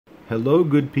Hello,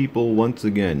 good people, once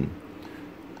again.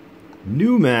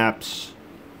 New maps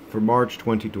for March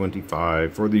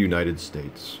 2025 for the United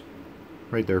States.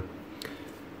 Right there.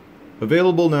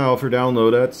 Available now for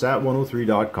download at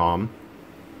sat103.com.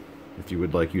 If you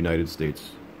would like United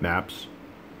States maps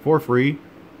for free,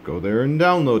 go there and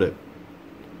download it.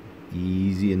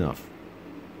 Easy enough.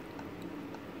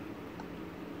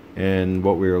 And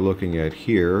what we are looking at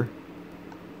here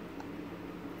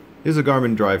is a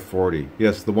Garmin Drive 40.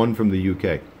 Yes, the one from the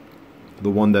UK.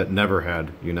 The one that never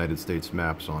had United States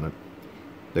maps on it.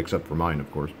 Except for mine,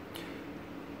 of course.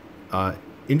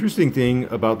 Interesting thing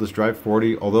about this Drive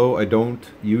 40, although I don't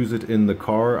use it in the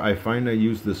car, I find I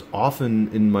use this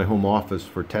often in my home office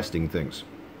for testing things.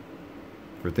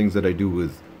 For things that I do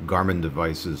with Garmin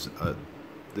devices.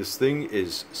 This thing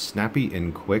is snappy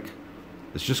and quick.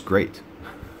 It's just great.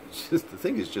 The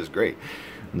thing is just great.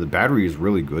 And the battery is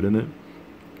really good in it.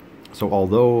 So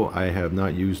although I have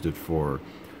not used it for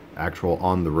actual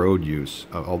on-the-road use,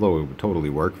 although it would totally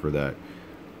work for that,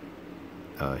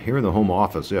 here in the home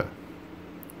office, yeah,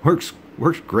 works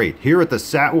great. Here at the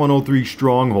Sat103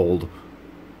 Stronghold,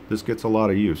 this gets a lot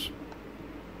of use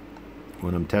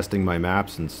when I'm testing my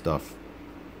maps and stuff.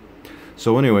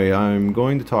 So anyway, I'm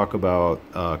going to talk about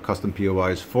custom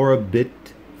POIs for a bit,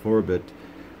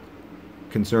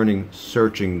 concerning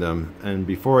searching them. And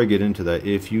before I get into that,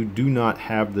 if you do not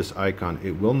have this icon,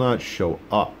 it will not show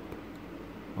up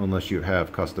unless you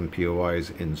have custom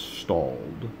POIs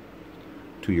installed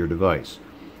to your device.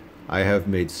 I have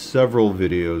made several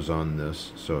videos on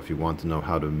this, so if you want to know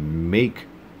how to make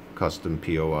custom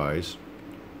POIs,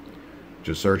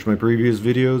 just search my previous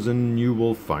videos and you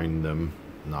will find them.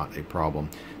 Not a problem.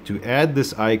 To add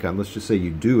this icon, let's just say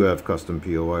you do have custom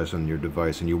POIs on your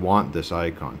device and you want this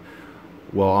icon.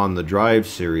 Well, on the Drive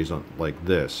series like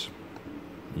this,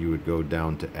 you would go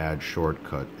down to add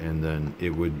shortcut, and then it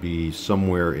would be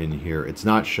somewhere in here. It's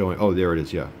not showing. Oh, there it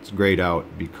is. Yeah, it's grayed out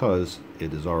because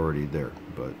it is already there,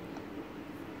 but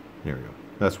there we go.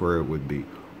 That's where it would be.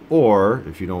 Or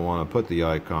if you don't want to put the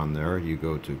icon there, you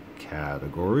go to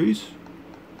categories,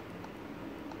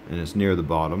 and it's near the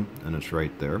bottom, and it's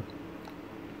right there.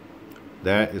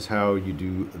 That is how you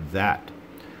do that.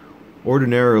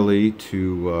 Ordinarily,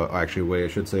 actually, wait, I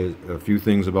should say a few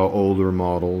things about older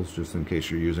models, just in case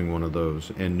you're using one of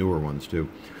those, and newer ones too.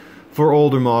 For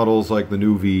older models like the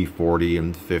new V40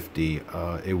 and 50,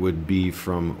 it would be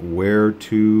from where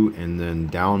to and then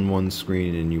down one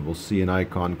screen, and you will see an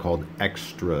icon called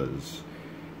Extras.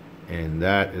 And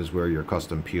that is where your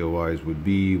custom POIs would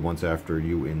be once after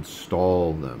you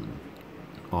install them.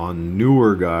 On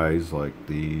newer guys like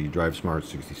the DriveSmart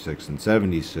 66 and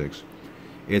 76,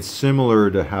 it's similar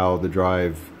to how the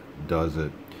Drive does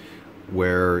it,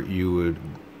 where you would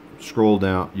scroll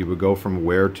down, you would go from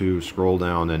where to, scroll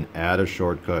down and add a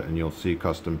shortcut, and you'll see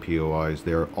custom POIs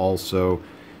there. Also,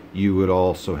 you would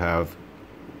also have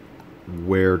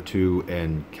where to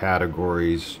and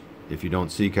categories. If you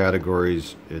don't see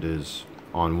categories, it is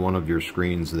on one of your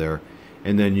screens there,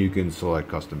 and then you can select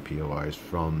custom POIs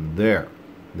from there.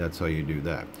 That's how you do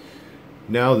that.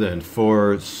 Now then,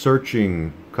 for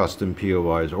searching custom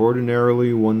POIs,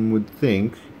 ordinarily one would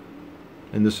think,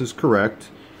 and this is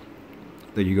correct,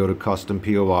 that you go to custom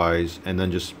POIs and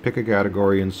then just pick a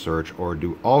category and search, or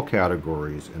do all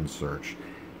categories and search.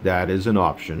 That is an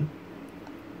option.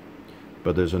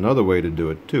 But there's another way to do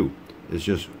it too. It's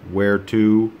just where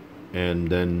to and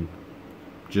then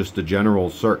just a general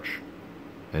search,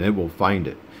 and it will find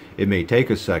it. It may take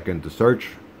a second to search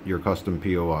your custom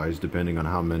POIs depending on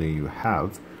how many you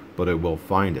have, but it will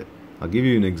find it. I'll give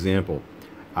you an example.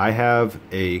 I have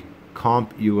a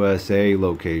Comp USA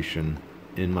location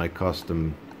in my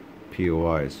custom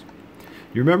POIs.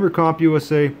 You remember Comp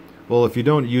USA? Well, if you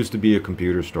don't, it used to be a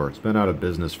computer store. It's been out of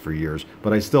business for years,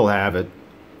 but I still have it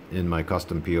in my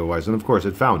custom POIs, and of course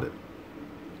it found it.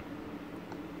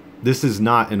 This is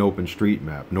not an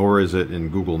OpenStreetMap, nor is it in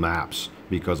Google Maps,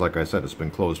 because like I said, it's been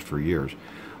closed for years.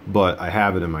 But I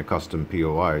have it in my custom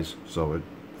POIs, so it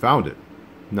found it.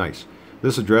 Nice.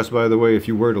 This address, by the way, if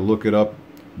you were to look it up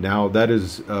now, that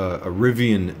is a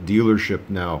Rivian dealership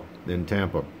now in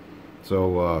Tampa.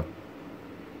 So,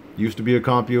 used to be a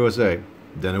Comp USA,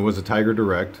 then it was a Tiger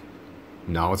Direct,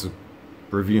 now it's a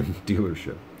Rivian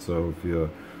dealership. So if you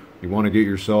want to get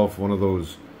yourself one of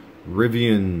those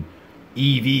Rivian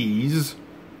EVs,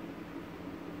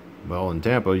 well, in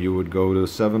Tampa, you would go to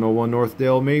 701 North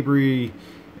Dale Mabry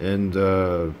and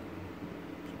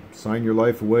sign your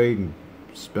life away and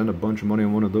spend a bunch of money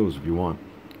on one of those if you want.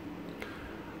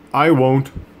 I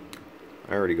won't.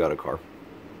 I already got a car.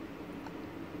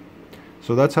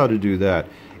 So that's how to do that.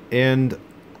 And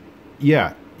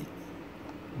yeah,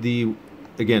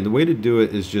 Again, the way to do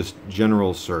it is just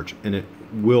general search, and it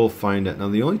will find it. Now,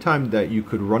 the only time that you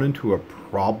could run into a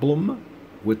problem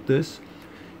with this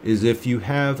is if you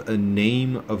have a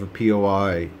name of a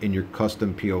POI in your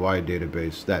custom POI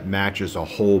database that matches a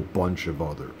whole bunch of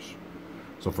others.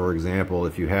 So for example,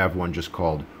 if you have one just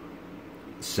called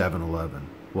 7-Eleven,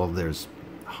 well, there's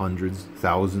hundreds,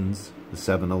 thousands of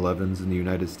 7-Elevens in the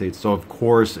United States, so of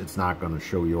course it's not going to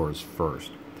show yours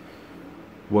first.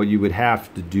 What you would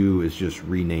have to do is just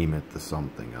rename it to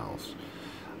something else.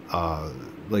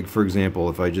 Like for example,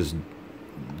 if I just,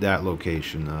 that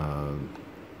location,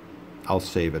 I'll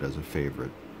save it as a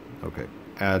favorite. Okay,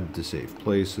 add to saved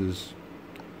places.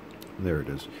 There it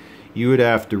is. You would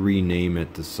have to rename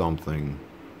it to something,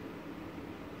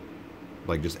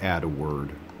 like just add a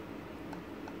word,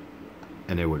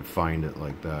 and it would find it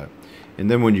like that.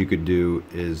 And then what you could do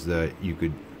is that you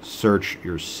could search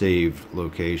your saved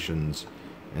locations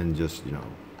and just, you know,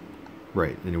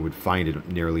 right, and it would find it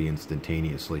nearly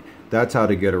instantaneously. That's how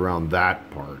to get around that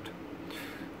part.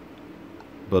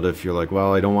 But if you're like,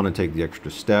 well, I don't want to take the extra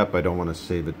step, I don't want to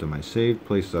save it to my saved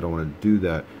places, I don't want to do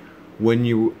that. When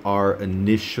you are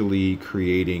initially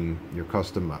creating your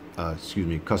custom POI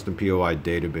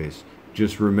database,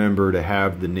 just remember to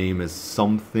have the name as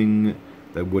something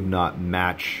that would not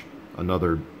match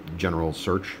another general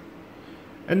search.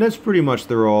 And that's pretty much,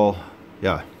 they're all,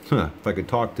 yeah, if I could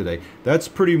talk today, that's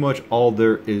pretty much all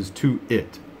there is to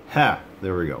it. Ha,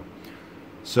 there we go.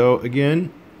 So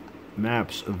again,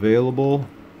 maps available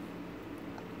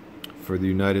for the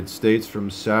United States from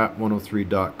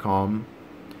sat103.com.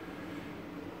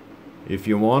 If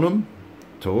you want them,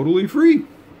 totally free.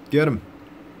 Get them.